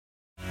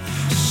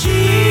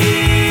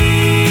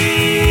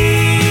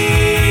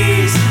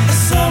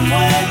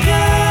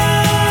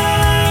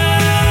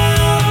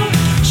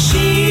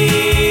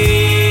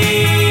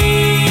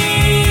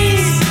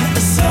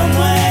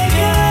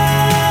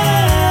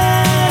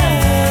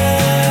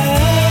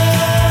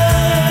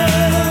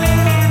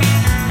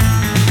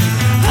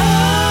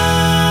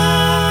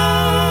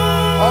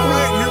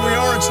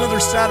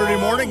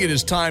morning. It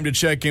is time to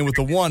check in with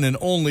the one and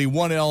only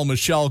 1L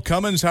Michele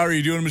Cummins. How are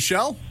you doing,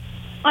 Michele?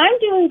 I'm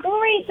doing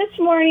great this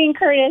morning,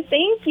 Curtis.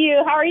 Thank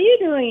you. How are you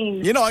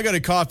doing? You know, I got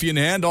a coffee in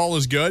hand. All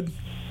is good.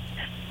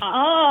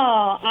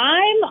 Oh,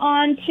 I'm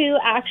on to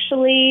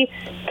actually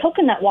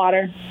coconut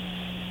water.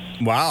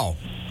 Wow.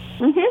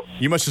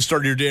 You must have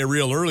started your day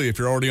real early if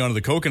you're already onto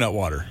the coconut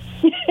water.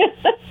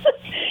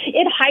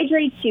 It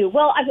hydrates you.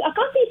 Well, I've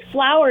got these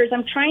flowers.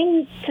 I'm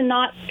trying to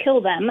not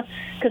kill them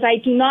because I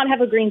do not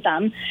have a green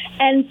thumb.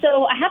 And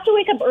so I have to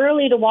wake up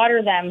early to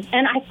water them.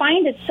 And I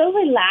find it so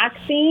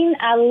relaxing.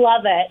 I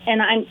love it.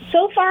 And I'm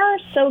so far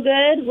so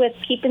good with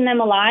keeping them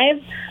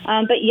alive.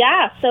 But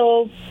yeah,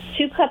 so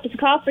 2 cups of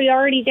coffee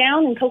already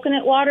down and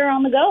coconut water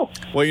on the go.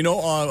 Well, you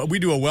know, we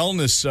do a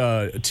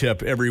wellness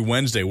tip every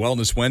Wednesday,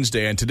 Wellness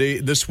Wednesday. And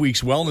this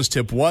week's wellness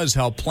tip was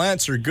how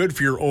plants are good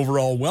for your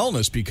overall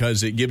wellness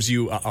because it gives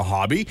you a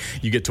hobby.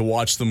 You get to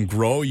watch them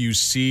grow. You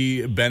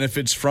see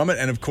benefits from it.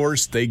 And, of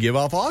course, they give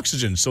off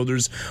oxygen. So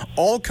there's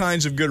all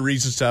kinds of good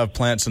reasons to have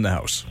plants in the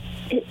house.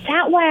 Is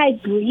that why I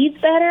breathe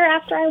better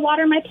after I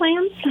water my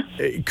plants?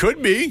 It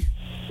could be.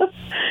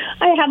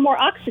 I have more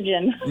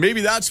oxygen.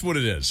 Maybe that's what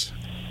it is.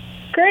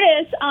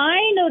 Curtis, I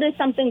noticed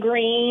something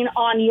green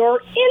on your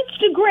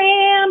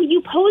Instagram.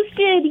 You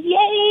posted,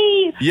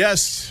 yay!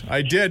 Yes,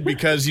 I did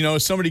because, you know,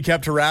 somebody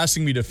kept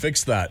harassing me to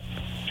fix that.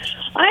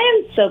 I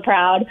am so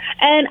proud.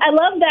 And I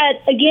love that,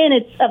 again,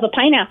 it's of a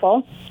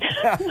pineapple.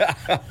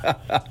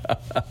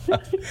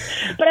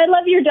 But I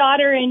love your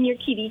daughter and your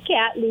kitty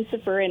cat,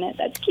 Lucifer, in it.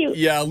 That's cute.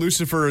 Yeah,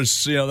 Lucifer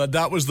is, you know,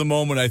 that was the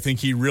moment I think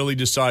he really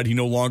decided he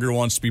no longer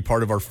wants to be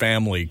part of our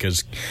family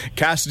because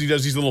Cassidy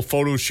does these little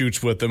photo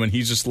shoots with him and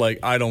he's just like,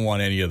 I don't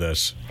want any of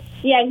this.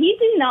 Yeah, he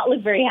did not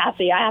look very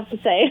happy, I have to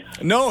say.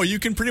 No, you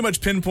can pretty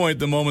much pinpoint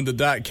the moment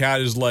that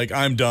cat is like,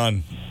 I'm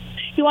done.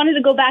 He wanted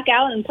to go back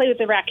out and play with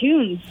the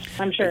raccoons,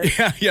 I'm sure.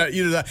 Yeah,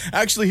 either that.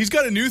 Actually, he's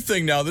got a new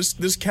thing now.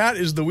 This cat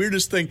is the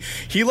weirdest thing.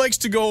 He likes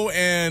to go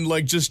and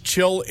like just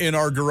chill in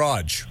our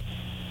garage.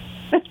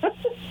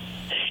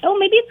 Oh,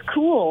 maybe it's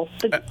cool,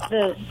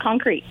 the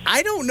concrete.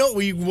 I don't know.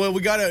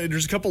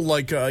 There's a couple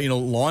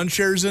lawn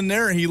chairs in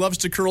there, and he loves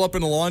to curl up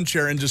in a lawn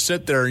chair and just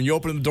sit there. And you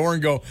open the door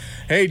and go,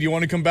 "Hey, do you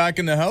want to come back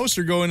in the house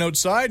or go in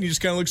outside?" And he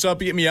just kind of looks up,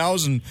 he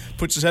meows, and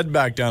puts his head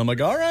back down. I'm like,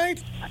 all right.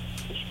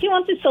 He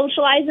wants to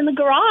socialize in the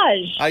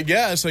garage. I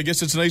guess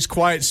it's a nice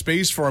quiet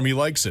space for him. He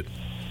likes it.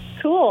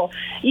 Cool.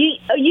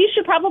 You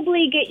should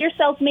probably get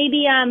yourself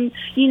maybe,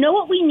 you know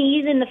what we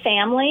need in the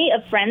family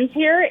of friends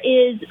here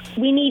is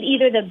we need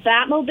either the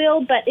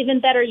Batmobile, but even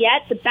better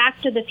yet, the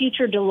Back to the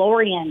Future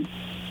DeLorean.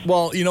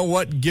 Well, you know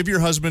what? Give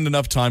your husband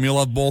enough time. You'll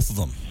have both of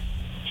them.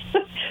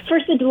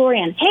 First the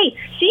DeLorean. Hey,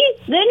 see,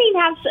 then he'd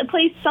have a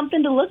place,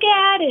 something to look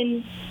at,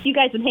 and you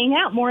guys would hang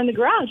out more in the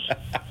garage.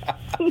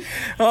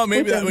 Oh,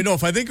 maybe that. No,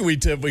 if I think we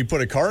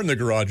put a car in the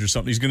garage or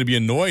something, he's going to be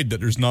annoyed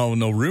that there's no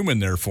room in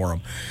there for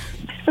him.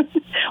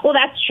 Well,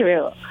 that's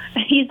true.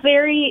 He's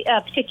very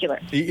particular.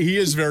 He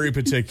is very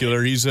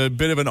particular. He's a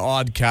bit of an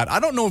odd cat. I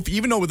don't know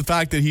even with the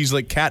fact that he's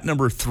like cat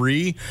number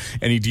 3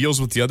 and he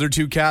deals with the other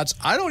 2 cats,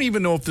 I don't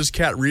even know if this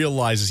cat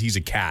realizes he's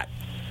a cat.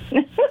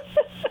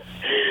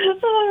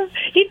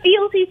 He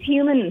feels he's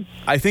human.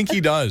 I think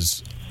he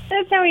does.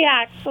 That's how he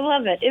acts. I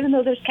love it, even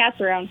though there's cats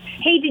around.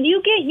 Hey, did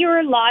you get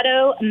your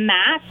Lotto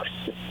Max?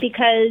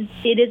 Because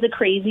it is a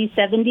crazy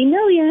 $70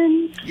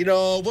 million. You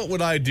know, what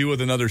would I do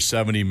with another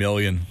 $70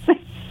 million?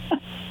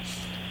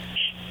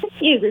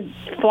 You could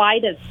fly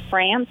to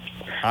France,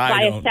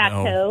 buy a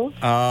chateau.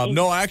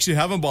 No, I actually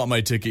haven't bought my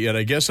ticket yet.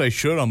 I guess I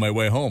should on my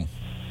way home.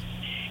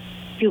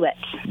 Do it.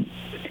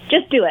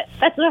 Just do it.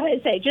 That's what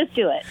I say. Just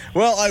do it.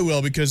 Well, I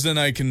will because then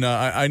I can.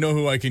 I know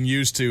who I can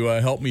use to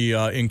help me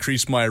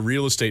increase my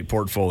real estate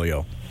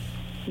portfolio.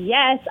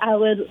 Yes, I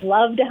would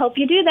love to help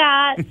you do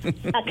that.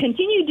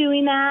 Continue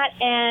doing that.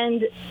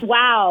 And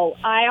wow,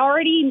 I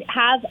already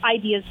have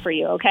ideas for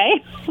you,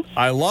 okay?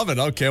 I love it.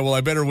 Okay, well, I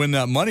better win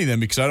that money then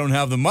because I don't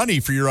have the money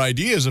for your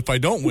ideas if I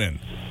don't win.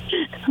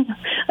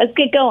 Let's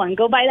get going.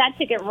 Go buy that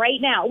ticket right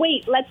now.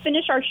 Wait, let's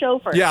finish our show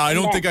first. Yeah, I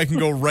don't think I can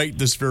go right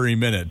this very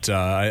minute.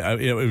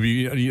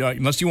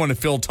 Unless you want to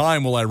fill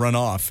time while I run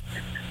off.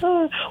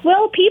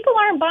 Well, people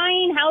aren't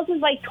buying houses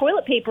like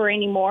toilet paper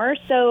anymore,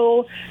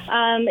 so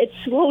it's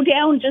slowed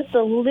down just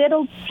a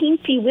little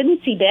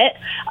teensy bit.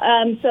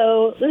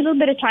 So a little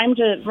bit of time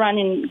to run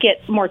and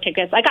get more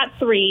tickets. I got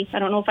 3. I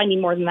don't know if I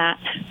need more than that.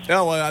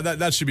 Oh, well,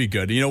 that should be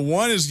good. You know,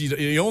 one is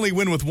you only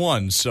win with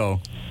one, so...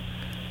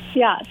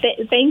 Yeah,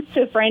 thanks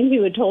to a friend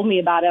who had told me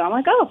about it. I'm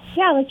like, oh,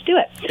 yeah, let's do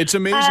it. It's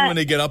amazing when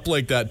they get up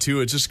like that,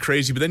 too. It's just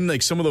crazy. But then,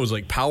 like, some of those,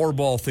 like,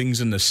 Powerball things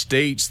in the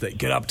States that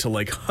get up to,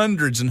 like,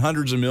 hundreds and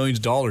hundreds of millions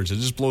of dollars. It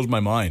just blows my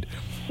mind.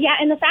 Yeah,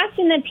 and the fact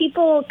that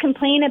people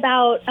complain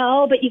about,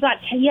 but you got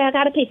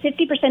to pay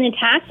 50% in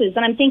taxes.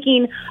 And I'm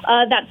thinking,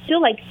 that's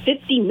still like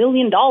 $50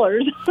 million.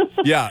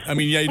 Yeah, I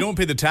mean, you don't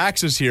pay the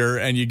taxes here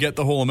and you get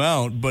the whole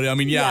amount. But, I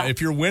mean,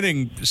 if you're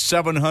winning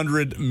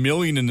 $700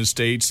 million in the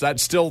States,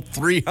 that's still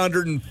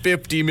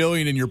 $350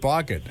 million in your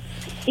pocket.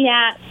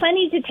 Yeah,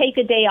 plenty to take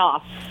a day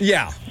off.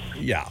 Yeah,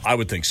 I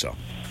would think so.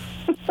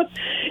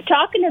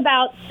 Talking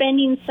about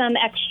spending some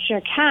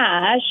extra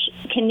cash,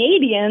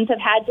 Canadians have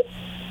had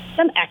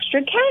some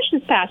extra cash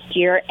this past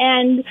year,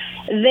 and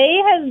they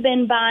have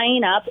been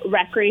buying up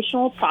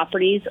recreational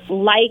properties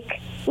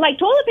like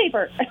toilet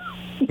paper.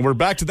 We're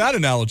back to that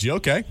analogy.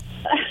 Okay.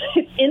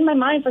 It's in my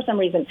mind for some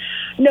reason.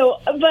 No,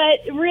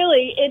 but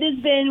really, it has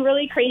been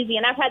really crazy.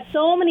 And I've had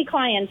so many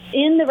clients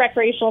in the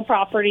recreational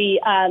property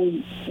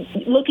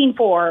looking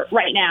for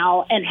right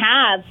now, and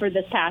have for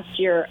this past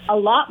year, a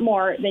lot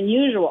more than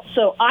usual.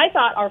 So I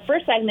thought our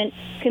first segment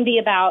can be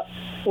about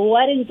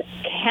what is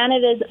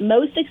Canada's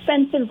most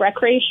expensive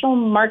recreational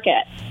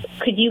market.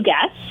 Could you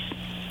guess?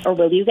 Or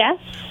will you guess?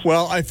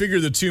 Well, I figure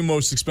the two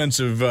most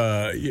expensive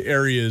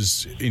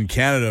areas in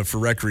Canada for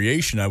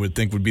recreation, I would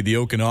think, would be the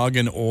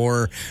Okanagan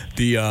or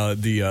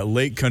the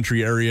Lake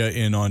Country area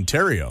in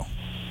Ontario.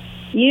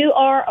 You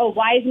are a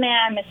wise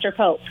man, Mr.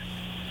 Pope.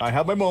 I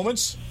have my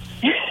moments.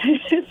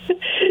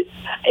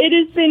 It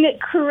has been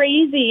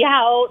crazy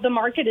how the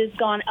market has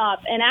gone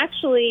up. And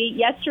actually,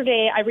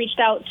 yesterday I reached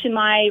out to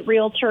my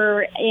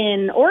realtor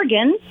in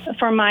Oregon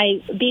for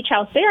my beach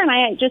house there, and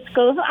I just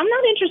go, I'm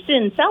not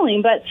interested in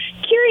selling, but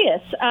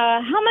curious,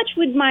 how much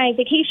would my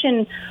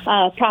vacation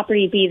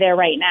property be there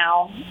right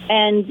now?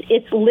 And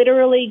it's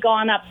literally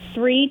gone up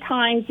 3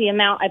 times the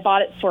amount I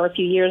bought it for a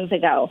few years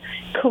ago.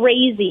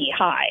 Crazy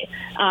high.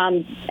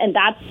 And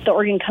that's the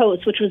Oregon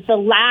coast, which was the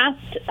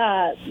last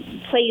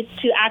place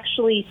to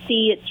actually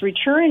see its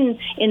return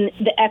in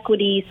the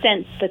equity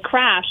since the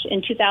crash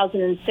in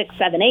 2006,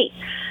 7, 8.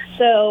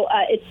 So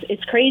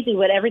it's crazy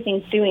what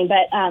everything's doing.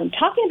 But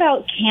talking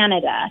about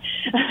Canada,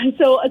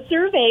 so a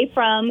survey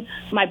from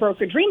my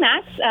brokerage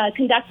Remax,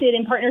 conducted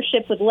in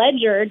partnership with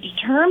Ledger,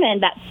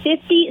 determined that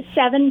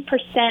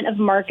 57% of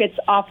markets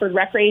offered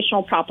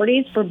recreational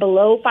properties for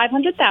below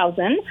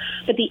 $500,000,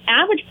 but the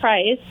average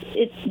price,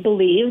 it's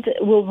believed,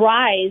 will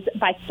rise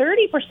by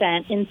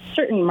 30% in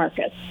certain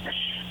markets.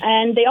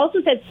 And they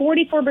also said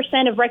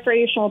 44% of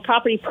recreational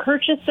property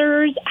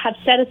purchasers have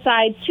set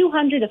aside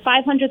 $200,000 to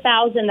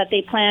 $500,000 that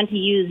they plan to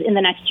use in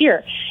the next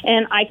year.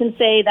 And I can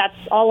say that's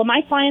all of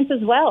my clients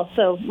as well.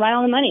 So right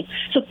on the money.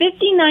 So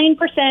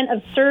 59%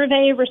 of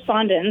survey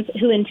respondents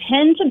who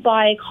intend to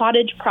buy a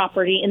cottage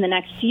property in the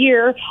next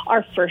year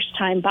are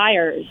first-time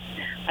buyers.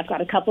 I've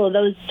got a couple of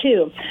those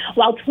too.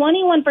 While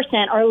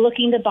 21% are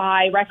looking to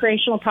buy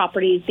recreational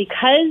properties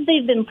because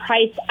they've been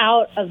priced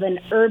out of an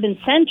urban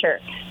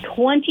center,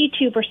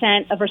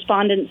 22% of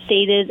respondents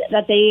stated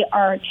that they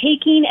are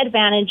taking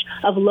advantage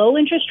of low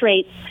interest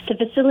rates to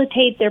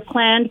facilitate their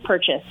planned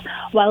purchase,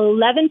 while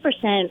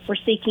 11% were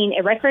seeking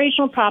a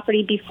recreational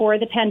property before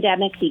the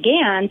pandemic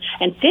began,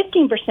 and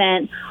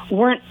 15%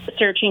 weren't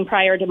searching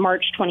prior to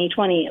March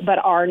 2020, but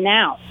are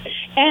now.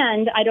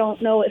 And I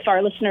don't know if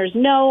our listeners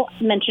know,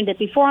 mentioned it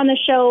before on the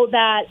show,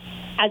 that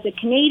as a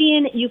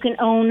Canadian, you can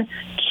own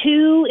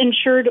 2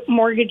 insured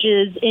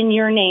mortgages in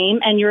your name,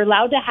 and you're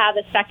allowed to have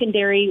a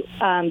secondary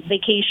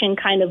vacation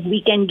kind of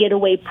weekend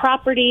getaway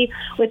property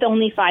with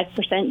only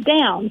 5%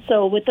 down.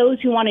 So with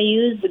those who want to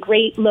use the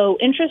great low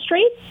interest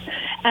rates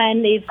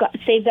and they've got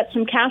saved up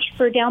some cash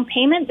for a down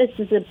payment, this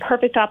is a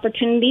perfect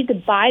opportunity to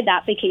buy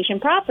that vacation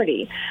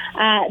property.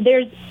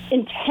 There's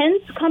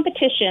intense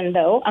competition,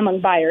 though, among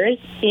buyers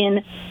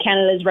in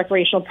Canada's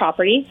recreational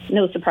property,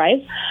 no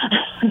surprise,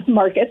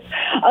 markets.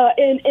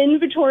 And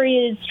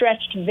inventory is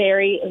stretched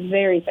very,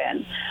 very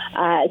thin.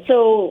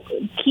 So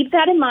keep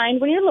that in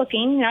mind when you're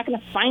looking. You're not going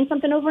to find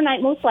something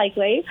overnight, most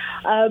likely.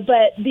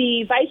 But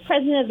the Vice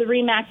President of the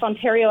RE/MAX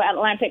Ontario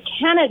Atlantic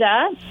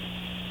Canada,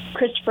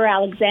 Christopher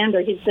Alexander,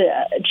 he's the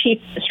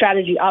Chief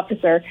Strategy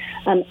Officer,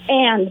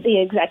 and the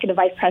Executive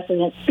Vice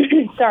President,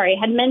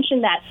 had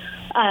mentioned that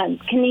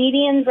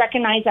Canadians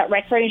recognize that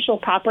recreational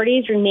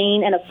properties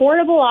remain an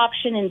affordable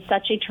option in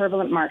such a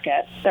turbulent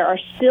market. There are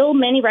still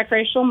many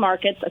recreational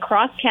markets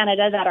across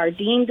Canada that are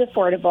deemed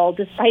affordable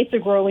despite the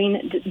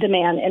growing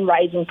demand and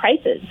rising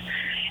prices.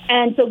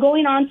 And so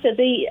going on to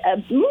the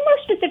more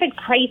specific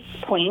price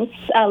points,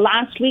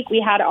 last week we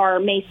had our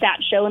May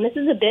stat show, and this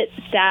is a bit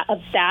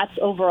of stats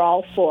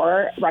overall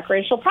for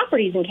recreational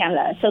properties in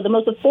Canada. So the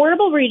most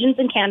affordable regions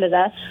in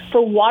Canada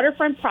for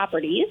waterfront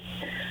properties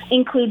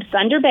include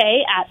Thunder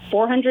Bay at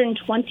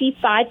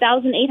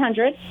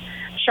 $425,800,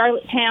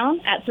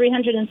 Charlottetown at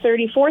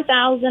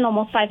 $334,000,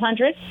 almost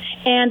 $500,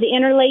 and the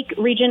Interlake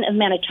region of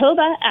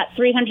Manitoba at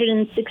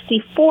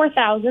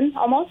 $364,000,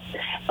 almost.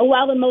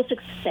 While the most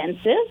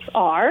expensive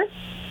are,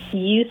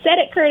 you said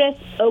it, Curtis,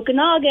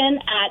 Okanagan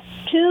at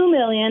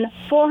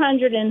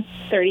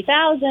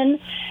 $2,430,000,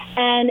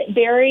 and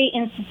Barrie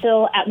and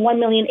Cecil at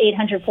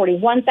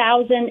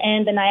 $1,841,000,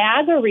 and the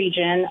Niagara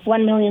region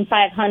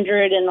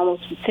 $1,500,000 and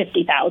almost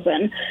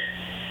 $50,000.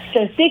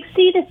 So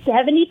 60 to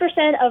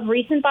 70% of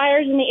recent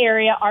buyers in the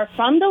area are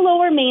from the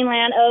lower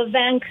mainland of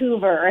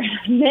Vancouver,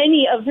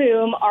 many of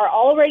whom are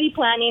already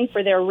planning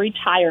for their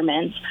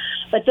retirement.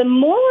 But the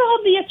more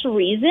obvious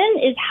reason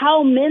is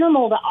how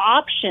minimal the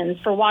options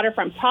for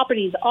waterfront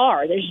properties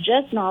are. There's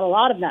just not a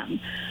lot of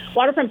them.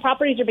 Waterfront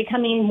properties are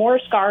becoming more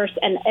scarce,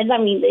 and I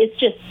mean, it's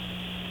just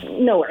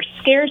nowhere.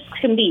 Scarce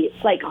can be,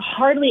 like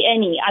hardly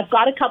any. I've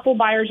got a couple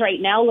buyers right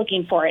now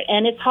looking for it,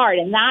 and it's hard,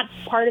 and that's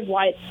part of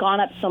why it's gone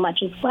up so much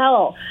as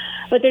well.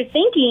 But they're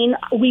thinking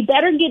we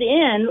better get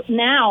in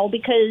now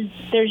because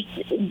there's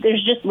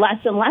just less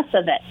and less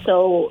of it.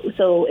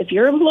 So if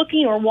you're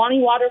looking or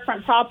wanting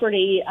waterfront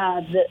property,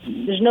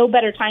 there's no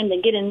better time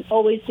than get in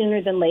always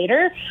sooner than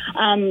later.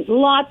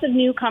 Lots of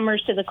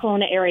newcomers to the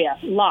Kelowna area,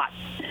 lots.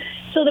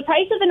 So the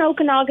price of an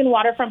Okanagan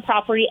waterfront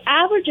property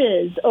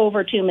averages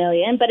over $2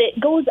 million, but it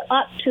goes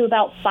up to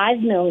about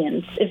 $5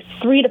 million. It's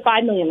 $3 to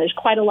 $5 million. There's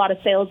quite a lot of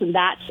sales in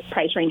that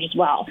price range as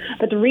well.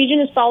 But the region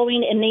is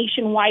following a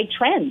nationwide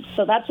trend,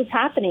 so that's what's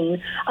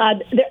happening.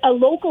 A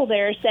local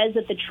there says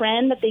that the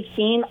trend that they've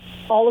seen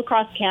all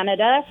across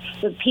Canada,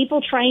 with people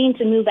trying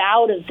to move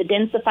out of the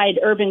densified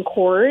urban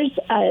cores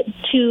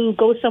to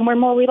go somewhere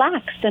more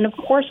relaxed. And of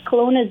course,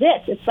 Kelowna is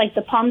it. It's like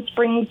the Palm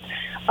Springs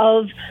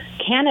of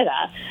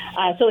Canada.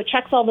 So it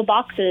checks all the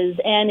boxes,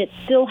 and it's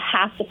still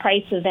half the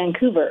price of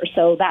Vancouver.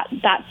 So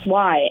that's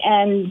why.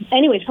 And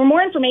anyways, for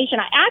more information,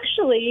 I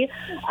actually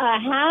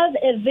have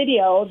a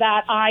video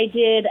that I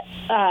did.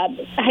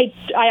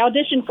 I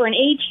auditioned for an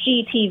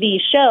HGTV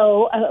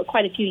show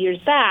quite a few years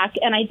back,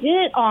 and I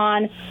did it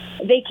on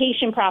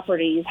vacation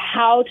properties,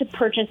 how to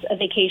purchase a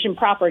vacation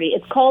property.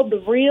 It's called the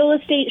Real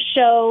Estate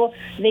Show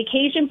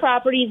Vacation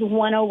Properties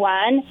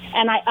 101,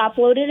 and I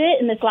uploaded it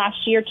in this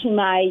last year to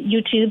my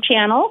YouTube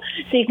channel.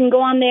 So you can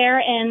go on there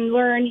and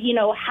learn,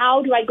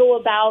 how do I go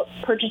about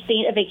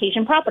purchasing a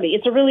vacation property.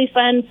 It's a really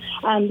fun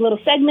little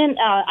segment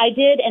I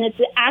did, and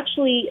it's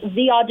actually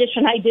the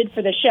audition I did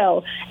for the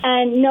show.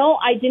 And no,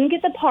 I didn't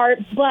get the part,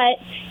 but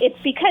it's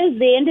because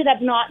they ended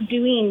up not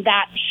doing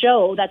that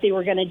show that they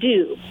were going to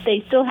do.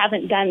 They still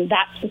haven't done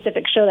that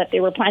specific show that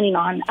they were planning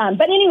on.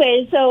 But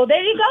anyway, so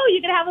there you go.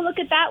 You can have a look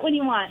at that when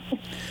you want.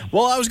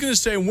 Well, I was going to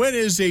say, when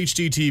is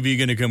HGTV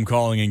going to come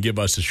calling and give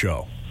us a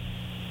show?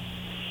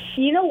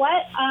 You know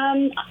what?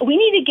 We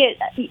need to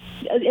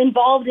get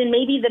involved in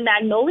maybe the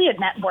Magnolia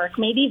Network.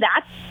 Maybe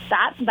that's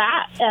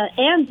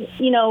and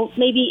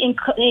maybe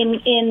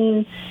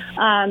in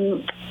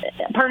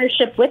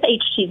partnership with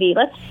HTV.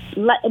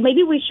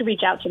 Maybe we should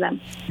reach out to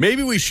them.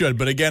 Maybe we should,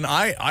 but again,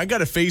 I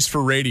got a face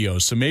for radio,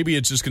 so maybe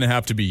it's just going to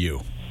have to be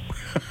you.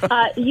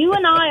 You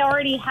and I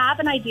already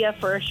have an idea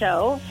for a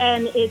show,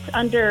 and it's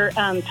under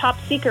top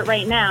secret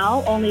right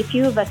now. Only a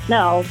few of us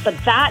know, but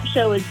that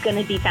show is going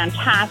to be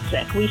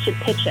fantastic. We should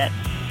pitch it.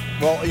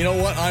 Well, you know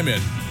what? I'm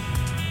in.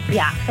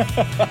 Yeah.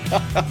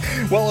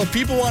 Well, if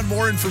people want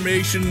more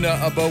information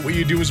about what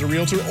you do as a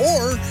realtor,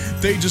 or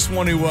they just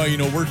want to,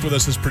 work with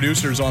us as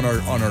producers on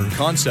our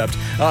concept,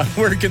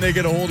 where can they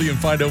get a hold of you and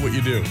find out what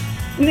you do?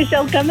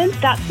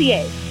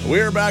 MichelleCummins.ca.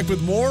 We're back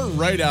with more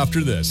right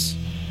after this.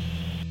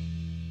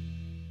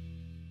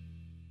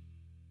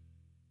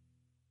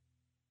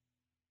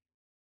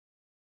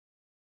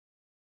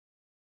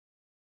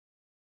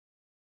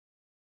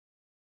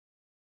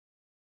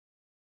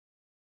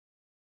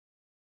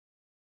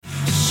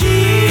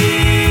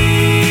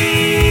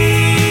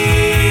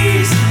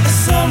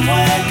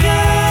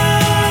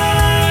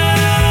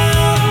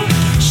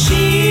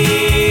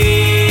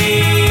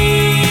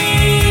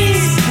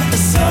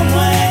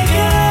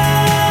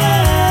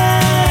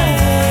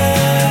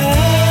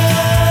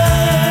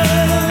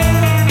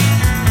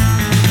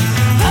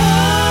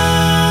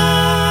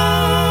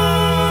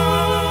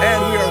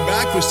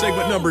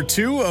 Segment number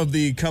 2 of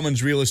the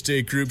Cummins Real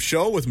Estate Group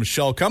show with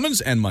Michele Cummins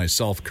and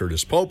myself,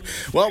 Curtis Pope.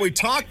 Well, we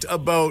talked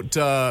about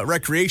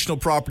recreational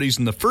properties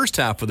in the first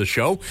half of the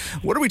show.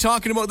 What are we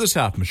talking about this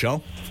half,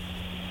 Michele?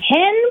 10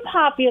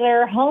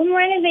 popular home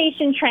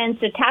renovation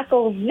trends to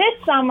tackle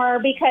this summer,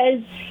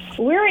 because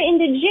we're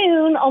into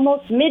June,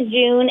 almost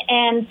mid-June,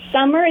 and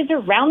summer is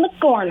around the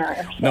corner.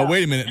 So. Now,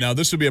 wait a minute. Now,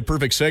 this would be a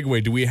perfect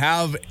segue. Do we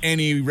have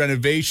any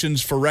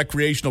renovations for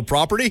recreational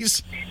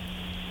properties?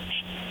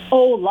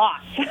 Oh,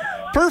 lots.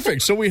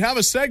 Perfect. So we have a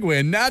segue,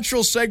 a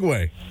natural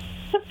segue.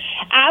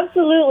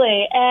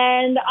 Absolutely.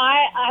 And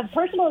I have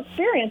personal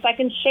experience I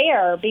can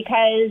share,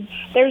 because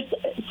there's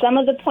some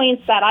of the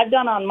points that I've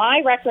done on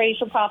my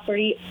recreational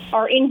property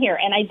are in here.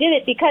 And I did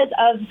it because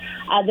of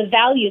the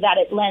value that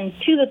it lends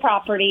to the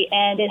property,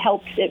 and it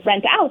helps it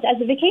rent out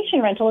as a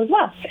vacation rental as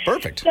well.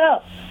 Perfect.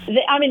 So,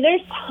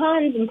 there's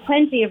tons and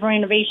plenty of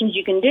renovations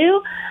you can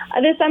do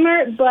this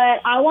summer,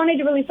 but I wanted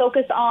to really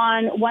focus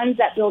on ones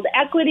that build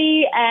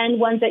equity and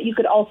ones that you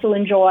could also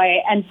enjoy.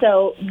 And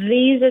so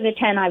these are the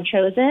 10 I've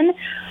chosen.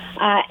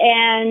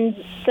 And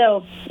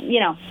so,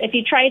 if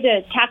you try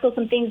to tackle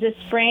some things this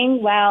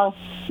spring, well,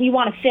 you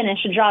want to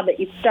finish a job that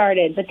you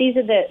started. But these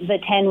are the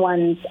 10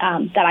 ones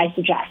that I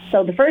suggest.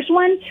 So the first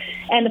one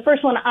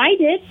I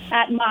did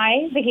at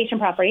my vacation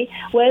property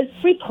was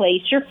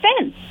replace your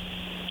fence.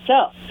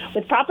 So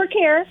with proper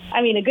care,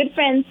 a good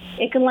fence,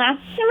 it can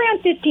last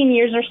around 15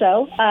 years or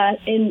so.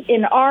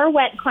 In our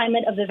wet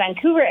climate of the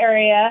Vancouver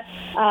area,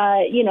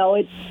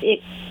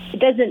 it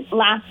doesn't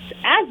last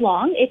as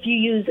long if you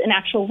use an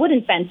actual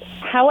wooden fence.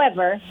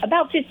 However,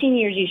 about 15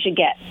 years you should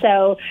get.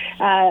 So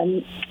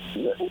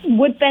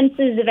wood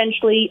fences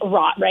eventually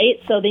rot, right?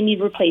 So they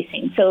need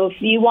replacing. So if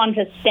you want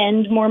to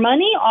spend more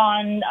money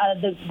on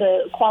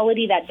the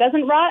quality that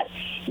doesn't rot,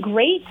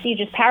 great. You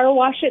just power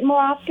wash it more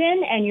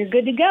often and you're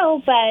good to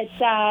go. But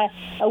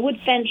a wood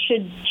fence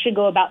should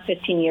go about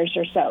 15 years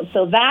or so.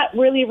 So that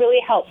really,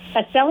 really helps.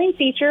 A selling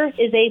feature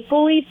is a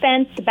fully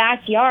fenced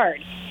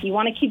backyard. You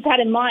want to keep that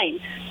in mind.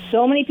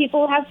 So many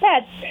people have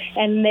pets,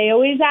 and they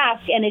always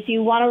ask. And if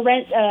you want to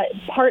rent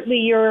partly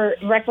your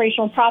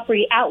recreational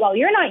property out while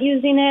you're not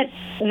using it,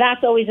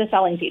 that's always a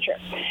selling feature.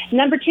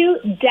 Number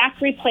 2, deck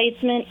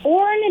replacement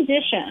or an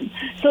addition.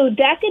 So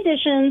deck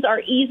additions are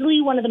easily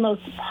one of the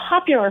most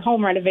popular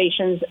home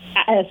renovations,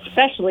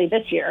 especially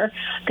this year,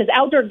 because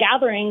outdoor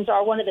gatherings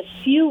are one of the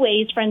few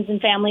ways friends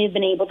and family have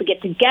been able to get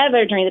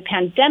together during the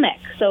pandemic.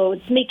 So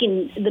it's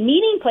making the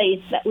meeting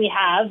place that we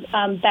have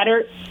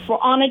better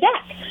on a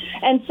deck.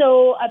 And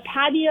so a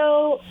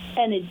patio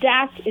and a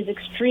deck is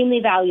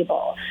extremely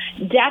valuable.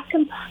 Deck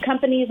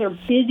companies are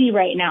busy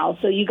right now,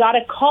 so you got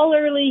to call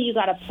early, you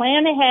got to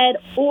plan ahead,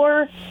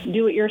 or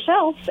do it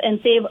yourself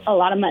and save a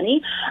lot of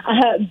money.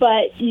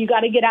 But you got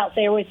to get out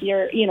there with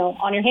your,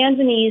 on your hands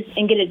and knees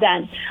and get it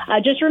done.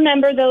 Just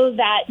remember, though,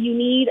 that you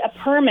need a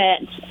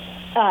permit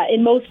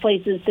in most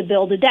places to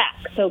build a deck.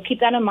 So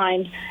keep that in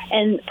mind.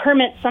 And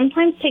permits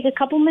sometimes take a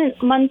couple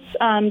months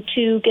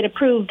to get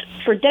approved.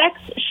 For decks,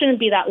 shouldn't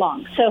be that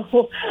long.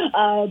 So,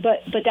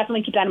 but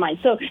definitely keep that in mind.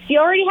 So if you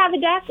already have a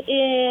deck,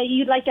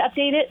 you'd like to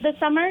update it this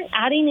summer,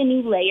 adding a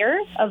new layer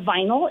of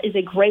vinyl is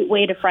a great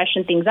way to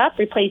freshen things up.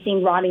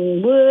 Replacing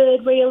rotting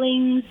wood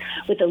railings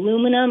with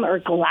aluminum or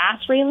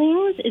glass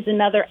railings is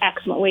another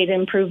excellent way to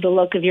improve the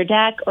look of your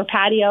deck or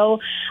patio.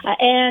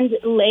 And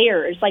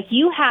layers, like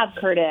you have,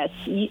 Curtis.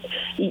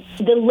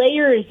 The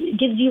layers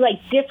gives you like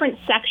different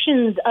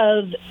sections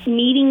of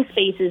meeting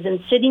spaces and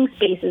sitting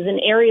spaces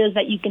and areas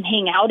that you can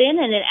hang out in,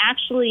 and it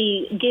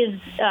actually gives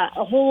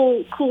a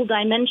whole cool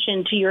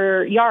dimension to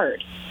your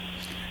yard.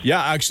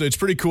 Yeah, actually, it's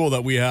pretty cool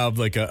that we have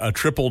like a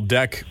triple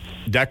deck.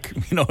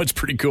 It's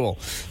pretty cool.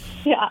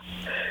 Yeah.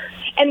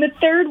 And the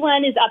third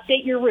one is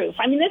update your roof.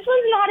 I mean, this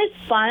one's not as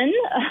fun,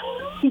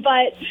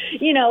 but,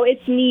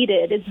 it's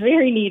needed. It's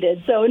very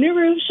needed. So a new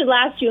roof should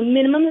last you a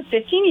minimum of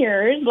 15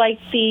 years, like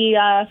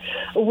the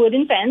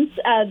wooden fence,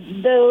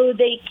 though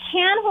they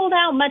can hold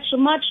out much,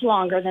 much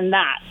longer than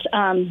that.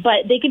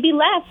 But they could be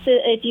less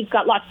if you've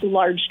got lots of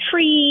large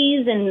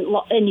trees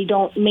and you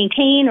don't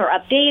maintain or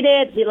update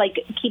it,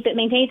 like keep it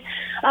maintained.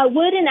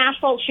 Wood and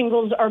asphalt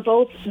shingles are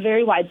both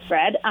very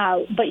widespread,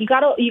 but you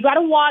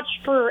gotta watch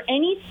for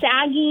any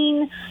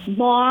sagging,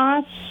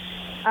 moss,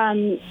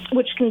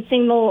 which can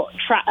signal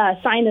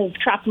sign of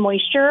trapped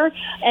moisture,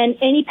 and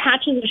any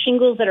patches of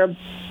shingles that are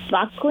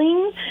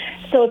buckling.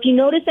 So if you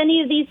notice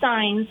any of these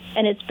signs,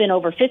 and it's been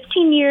over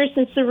 15 years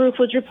since the roof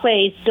was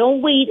replaced,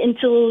 don't wait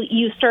until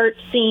you start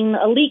seeing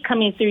a leak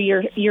coming through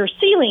your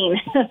ceiling.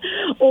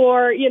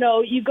 Or,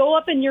 you go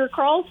up in your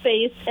crawl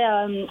space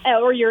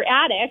or your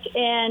attic,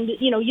 and,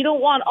 you don't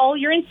want all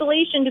your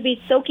insulation to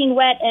be soaking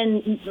wet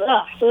and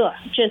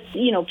just,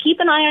 keep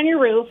an eye on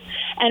your roof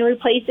and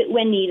replace it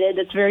when needed.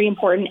 It's very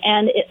important,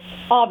 and it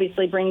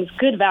obviously brings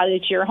good value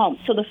to your home.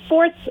 So the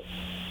fourth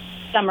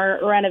summer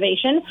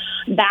renovation,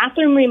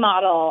 bathroom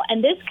remodel.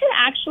 And this could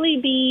actually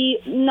be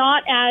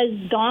not as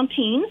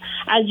daunting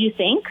as you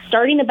think.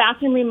 Starting a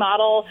bathroom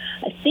remodel,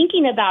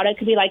 thinking about it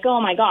could be like,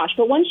 oh my gosh.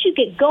 But once you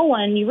get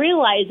going, you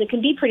realize it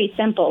can be pretty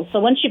simple.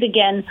 So once you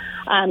begin,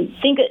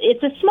 think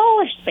it's a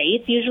smaller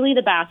space, usually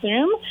the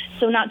bathroom,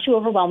 so not too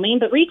overwhelming,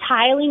 but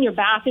retiling your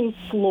bathroom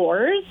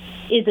floors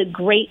is a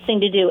great thing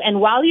to do. And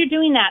while you're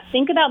doing that,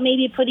 think about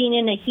maybe putting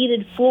in a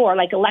heated floor,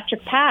 like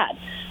electric pad.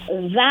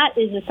 That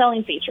is a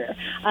selling feature.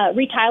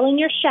 Retiling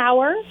your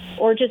shower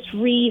or just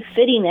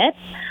refitting it,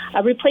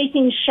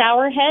 replacing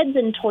shower heads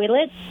and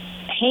toilets,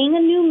 hang a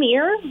new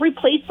mirror,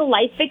 replace the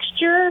light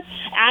fixture,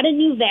 add a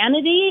new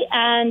vanity,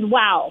 and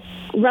wow,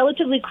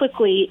 relatively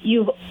quickly,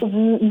 you've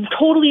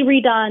totally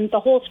redone the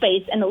whole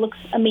space, and it looks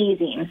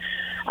amazing.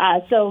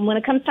 So when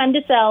it comes time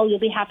to sell, you'll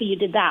be happy you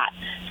did that.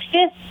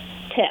 Fifth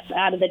tip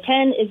out of the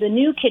 10 is a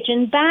new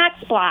kitchen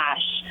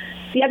backsplash.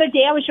 The other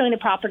day I was showing a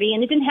property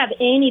and it didn't have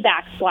any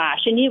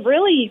backsplash. And you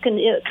can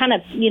kind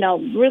of,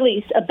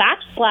 really a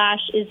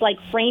backsplash is like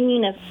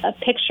framing a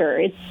picture.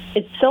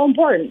 It's so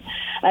important.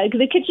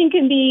 The kitchen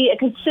can be a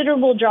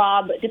considerable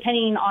job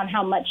depending on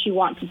how much you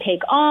want to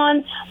take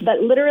on.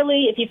 But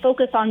literally, if you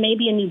focus on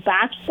maybe a new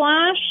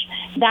backsplash,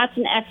 that's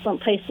an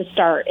excellent place to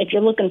start if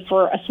you're looking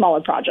for a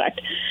smaller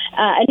project.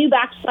 A new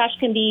backsplash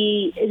can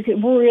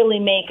really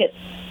make it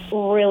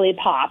really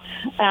pop.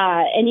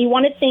 And you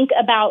want to think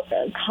about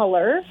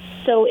color.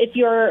 So if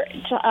your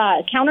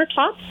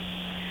countertops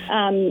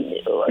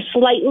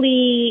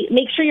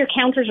make sure your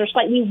counters are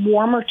slightly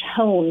warmer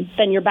tone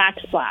than your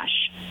backsplash.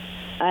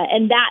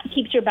 And that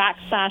keeps your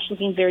backsplash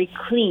looking very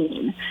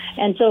clean.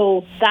 And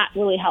so that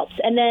really helps.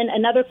 And then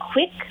another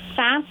quick,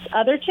 fast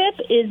other tip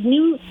is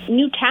new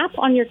tap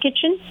on your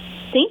kitchen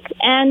sink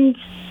and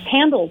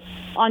handles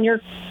on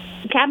your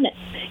cabinet.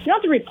 You don't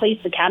have to replace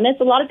the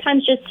cabinets. A lot of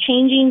times just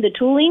changing the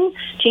tooling,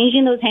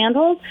 changing those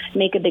handles,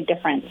 make a big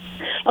difference.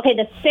 Okay,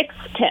 the sixth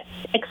tip,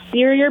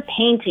 exterior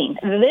painting.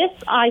 This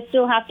I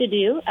still have to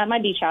do at my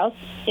beach house.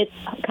 It's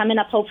coming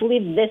up hopefully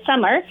this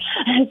summer.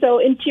 So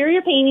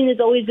interior painting is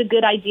always a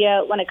good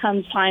idea when it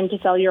comes time to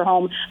sell your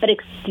home, but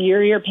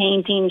exterior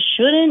painting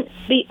shouldn't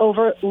be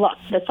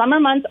overlooked. The summer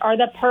months are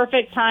the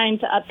perfect time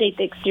to update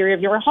the exterior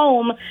of your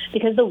home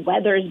because the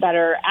weather is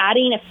better.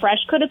 Adding a fresh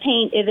coat of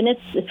paint, even if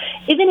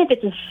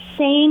it's the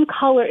same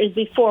color as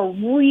before,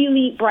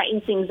 really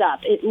brightens things up.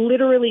 It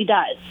literally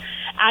does.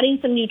 Adding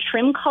some new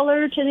trim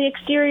color to the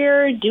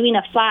exterior, doing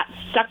a flat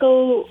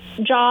stucco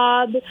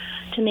job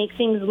to make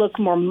things look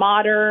more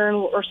modern,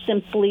 or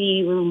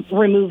simply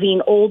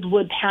removing old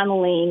wood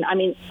paneling. I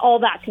mean, all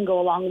that can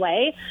go a long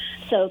way.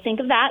 So think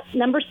of that.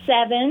 Number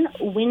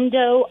 7,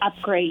 window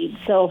upgrade.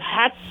 So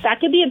that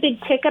could be a big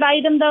ticket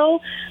item,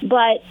 though.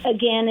 But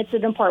again, it's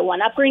an important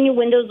one. Upgrading your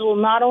windows will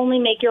not only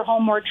make your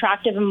home more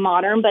attractive and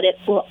modern, but it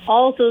will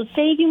also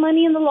save you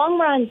money in the long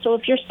run. So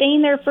if you're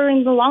staying there for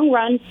in the long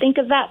run, think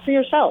of that for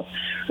yourself.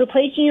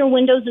 Replacing your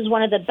windows is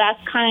one of the best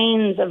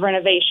kinds of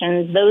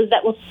renovations, those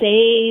that will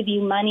save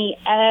you money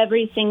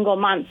every single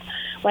month.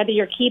 Whether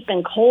you're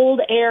keeping cold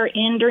air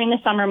in during the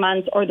summer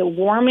months or the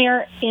warm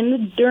air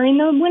in during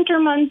the winter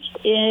months,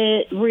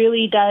 it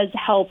really does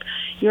help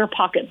your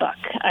pocketbook.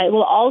 It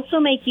will also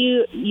make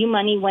you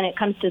money when it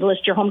comes to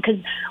list your home,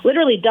 because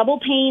literally double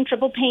pane,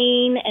 triple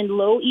pane, and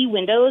low E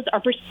windows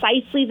are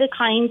precisely the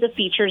kinds of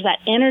features that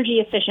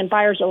energy efficient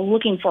buyers are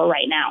looking for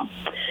right now.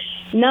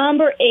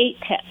 Number 8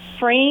 tip,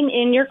 frame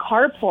in your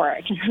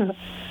carport.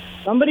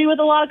 Somebody with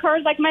a lot of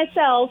cars like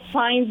myself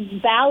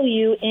finds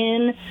value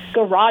in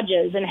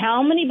garages. And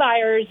how many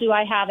buyers do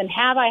I have and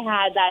have I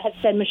had that have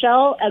said,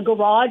 Michele, a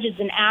garage is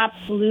an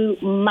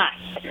absolute must.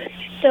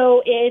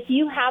 So if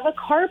you have a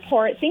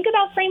carport, think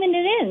about framing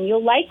it in.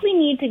 You'll likely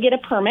need to get a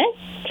permit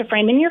to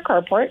frame in your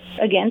carport.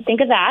 Again,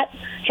 think of that.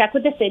 Check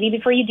with the city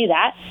before you do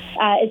that.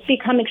 It's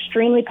become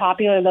extremely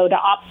popular, though, to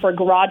opt for a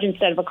garage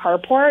instead of a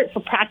carport for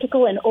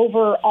practical and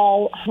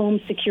overall home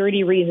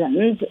security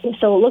reasons.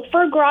 So look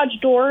for a garage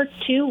door,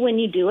 too, when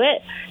you do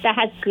it, that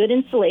has good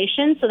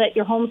insulation so that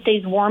your home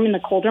stays warm in the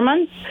colder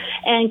months.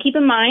 And keep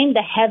in mind,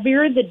 the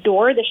heavier the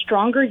door, the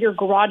stronger your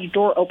garage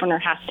door opener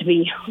has to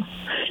be.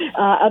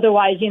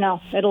 Otherwise,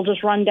 it'll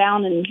just run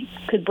down and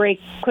could break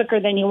quicker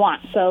than you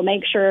want. So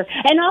make sure,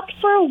 and opt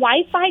for a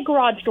Wi-Fi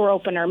garage door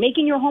opener,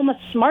 making your home a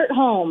smart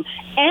home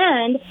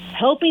and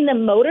helping the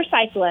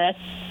motorcyclists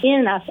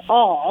in us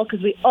all,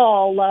 because we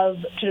all love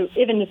to,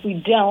 even if we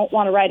don't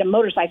want to ride a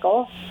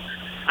motorcycle.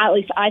 At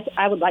least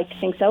I would like to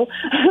think so.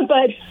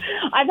 But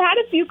I've had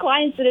a few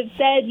clients that have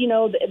said,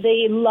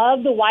 they love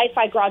the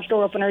Wi-Fi garage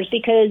door openers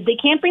because they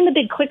can't bring the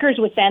big clickers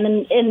with them,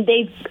 and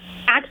they've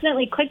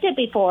accidentally clicked it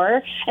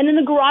before, and then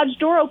the garage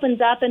door opens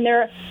up and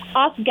they're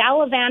off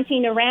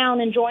gallivanting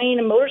around enjoying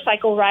a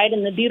motorcycle ride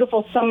in the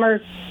beautiful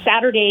summer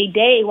Saturday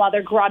day while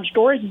their garage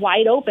door is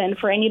wide open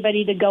for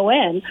anybody to go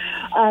in.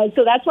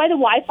 So that's why the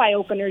Wi-Fi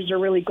openers are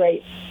really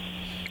great.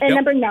 And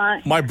number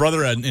 9. My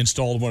brother had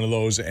installed one of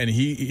those, and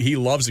he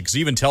loves it because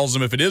he even tells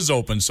him if it is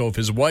open. So if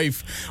his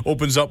wife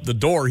opens up the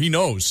door, he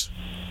knows.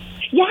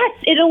 Yes,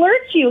 it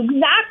alerts you.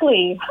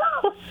 Exactly.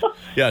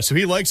 Yeah, so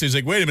he likes it. He's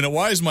like, wait a minute,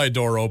 why is my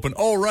door open?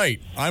 Oh,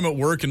 right. I'm at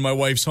work and my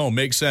wife's home.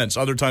 Makes sense.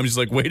 Other times he's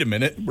like, wait a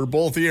minute, we're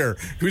both here.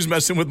 Who's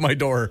messing with my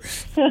door?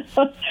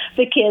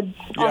 The kids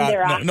on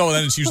their app. No,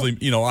 then it's usually,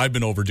 I've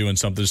been over doing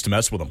something just to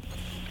mess with them.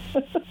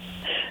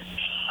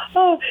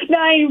 Oh,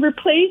 now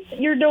replace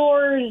your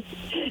doors.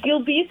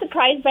 You'll be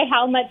surprised by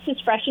how much this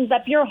freshens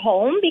up your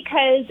home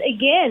because,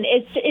 again,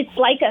 it's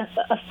like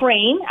a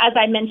frame, as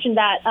I mentioned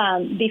that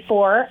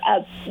before.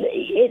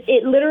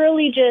 It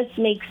literally just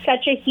makes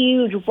such a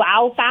huge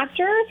wow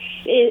factor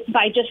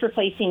by just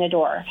replacing a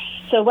door.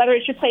 So whether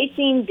it's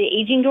replacing the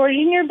aging doors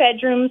in your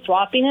bedroom,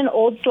 swapping an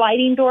old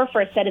sliding door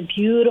for a set of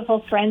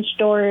beautiful French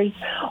doors,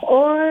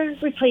 or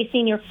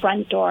replacing your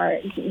front door,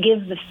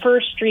 give the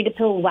first street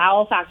appeal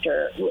wow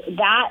factor.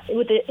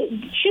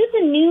 Choose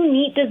a new,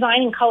 neat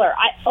design and color.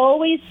 I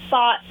always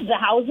thought the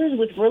houses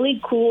with really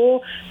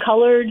cool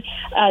colored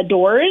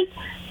doors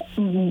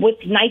with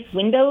nice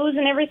windows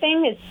and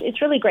everything,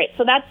 it's really great.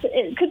 So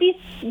it could be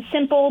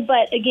simple,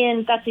 but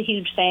again, that's a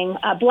huge thing.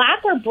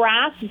 Black or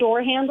brass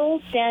door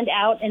handles stand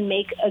out and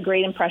make a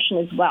great impression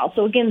as well.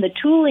 So again, the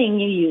tooling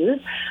you use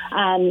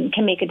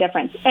can make a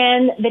difference.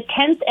 And the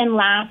 10th and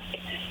last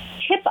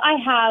tip I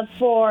have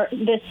for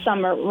this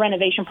summer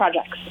renovation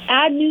projects: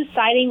 add new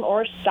siding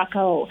or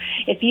stucco.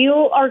 If you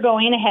are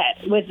going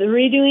ahead with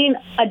redoing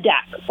a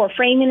deck or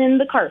framing in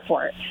the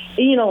carport,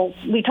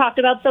 we talked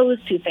about those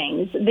two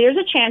things. There's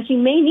a chance you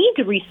may need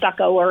to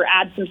re-stucco or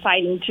add some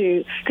siding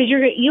too, because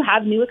you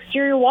have new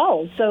exterior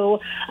walls. So,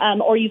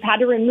 or you've had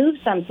to remove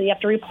some, so you have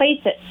to replace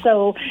it.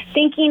 So,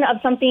 thinking of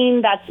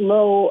something that's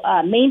low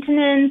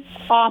maintenance,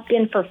 opt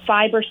in for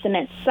fiber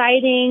cement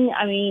siding.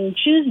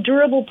 Choose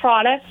durable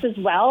products as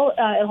well.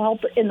 It'll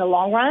help in the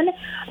long run.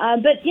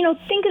 But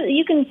think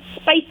you can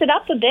spice it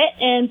up a bit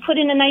and put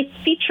in a nice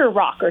feature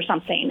rock or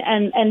something,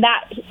 and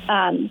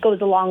that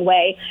goes a long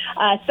way,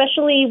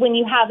 especially when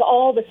you have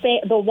all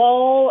the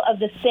wall of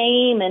the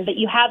same, but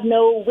you have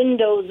no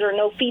windows or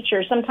no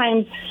features.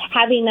 Sometimes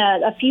having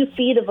a few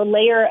feet of a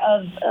layer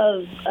of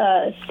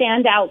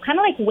standout, kind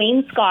of like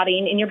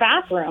wainscoting in your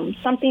bathroom,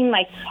 something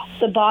like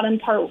the bottom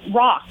part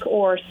rock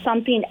or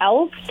something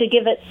else to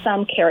give it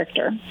some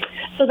character.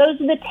 So those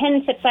are the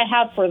 10 tips I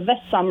have for this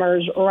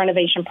summer's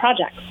renovation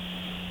projects.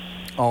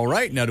 All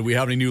right. Now, do we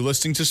have any new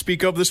listings to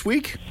speak of this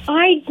week?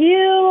 I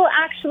do,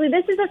 actually.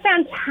 This is a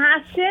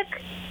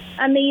fantastic,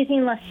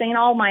 amazing listing.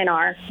 All mine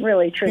are,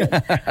 really, truly.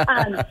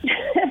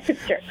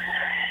 Sure.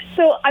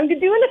 So I'm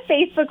doing a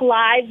Facebook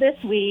Live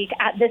this week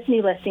at this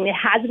new listing. It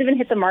hasn't even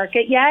hit the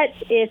market yet.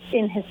 It's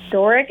in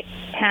historic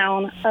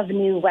town of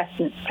New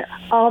Westminster.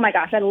 Oh, my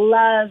gosh. I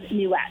love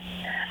New West.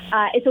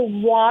 It's a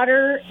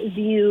water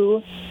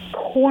view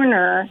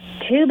corner,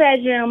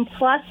 2-bedroom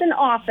plus an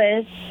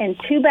office and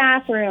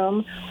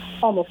 2-bathroom,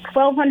 almost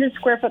 1,200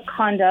 square foot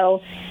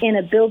condo in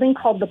a building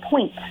called The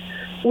Point,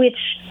 which,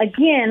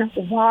 again,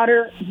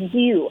 water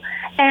view.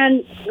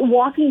 And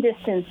walking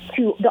distance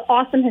to the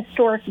awesome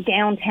historic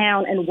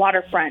downtown and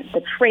waterfront,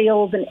 the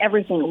trails and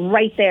everything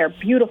right there.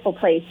 Beautiful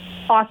place,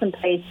 awesome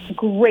place,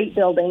 great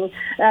building.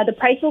 The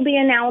price will be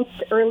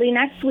announced early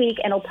next week,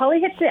 and it'll probably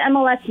hit the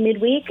MLS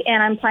midweek,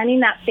 and I'm planning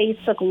that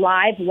Facebook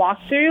Live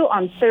walkthrough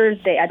on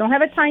Thursday. I don't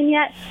have a time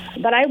yet,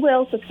 but I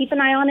will, so keep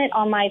an eye on it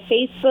on my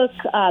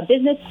Facebook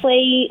business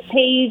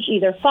page.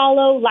 Either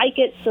follow, like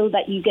it, so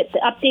that you get the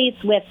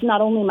updates with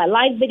not only my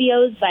live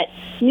videos, but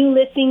new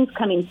listings,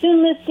 coming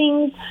soon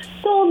listings,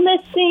 sold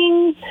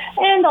listings,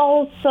 and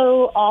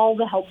also all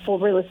the helpful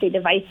real estate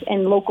advice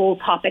and local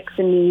topics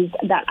and news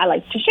that I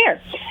like to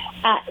share.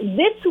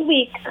 This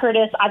week,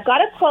 Curtis, I've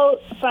got a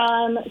quote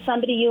from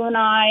somebody you and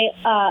I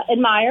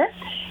admire,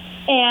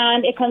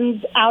 and it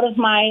comes out of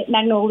my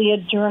Magnolia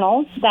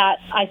journal that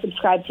I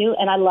subscribe to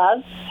and I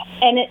love,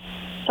 and it's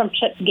from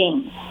Chip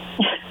Gaines.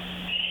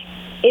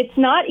 It's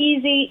not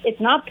easy, it's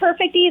not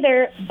perfect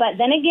either, but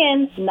then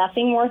again,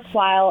 nothing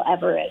worthwhile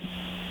ever is.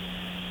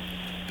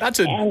 That's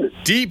a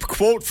deep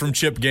quote from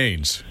Chip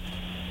Gaines.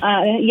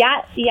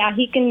 Yeah,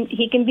 he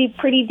can be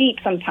pretty deep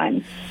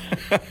sometimes.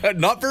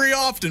 Not very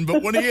often,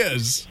 but when he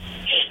is.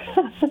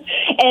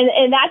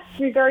 And that's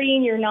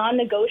regarding your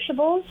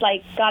non-negotiables.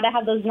 Like, got to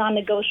have those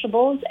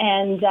non-negotiables,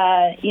 and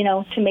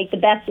to make the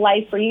best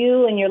life for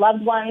you and your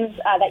loved ones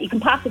that you can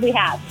possibly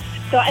have.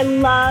 So I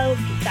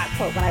loved that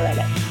quote when I read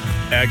it.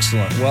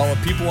 Excellent. Well,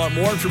 if people want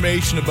more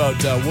information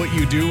about what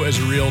you do as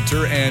a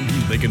realtor and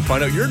they can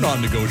find out your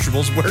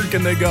non-negotiables, where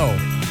can they go?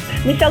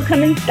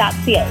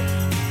 MichelleCummins.ca.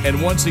 And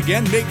once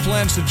again, make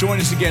plans to join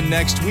us again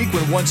next week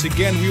when once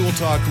again we will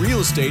talk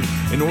real estate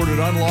in order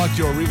to unlock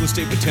your real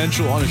estate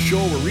potential on a show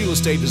where real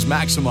estate is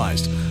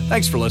maximized.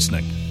 Thanks for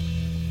listening.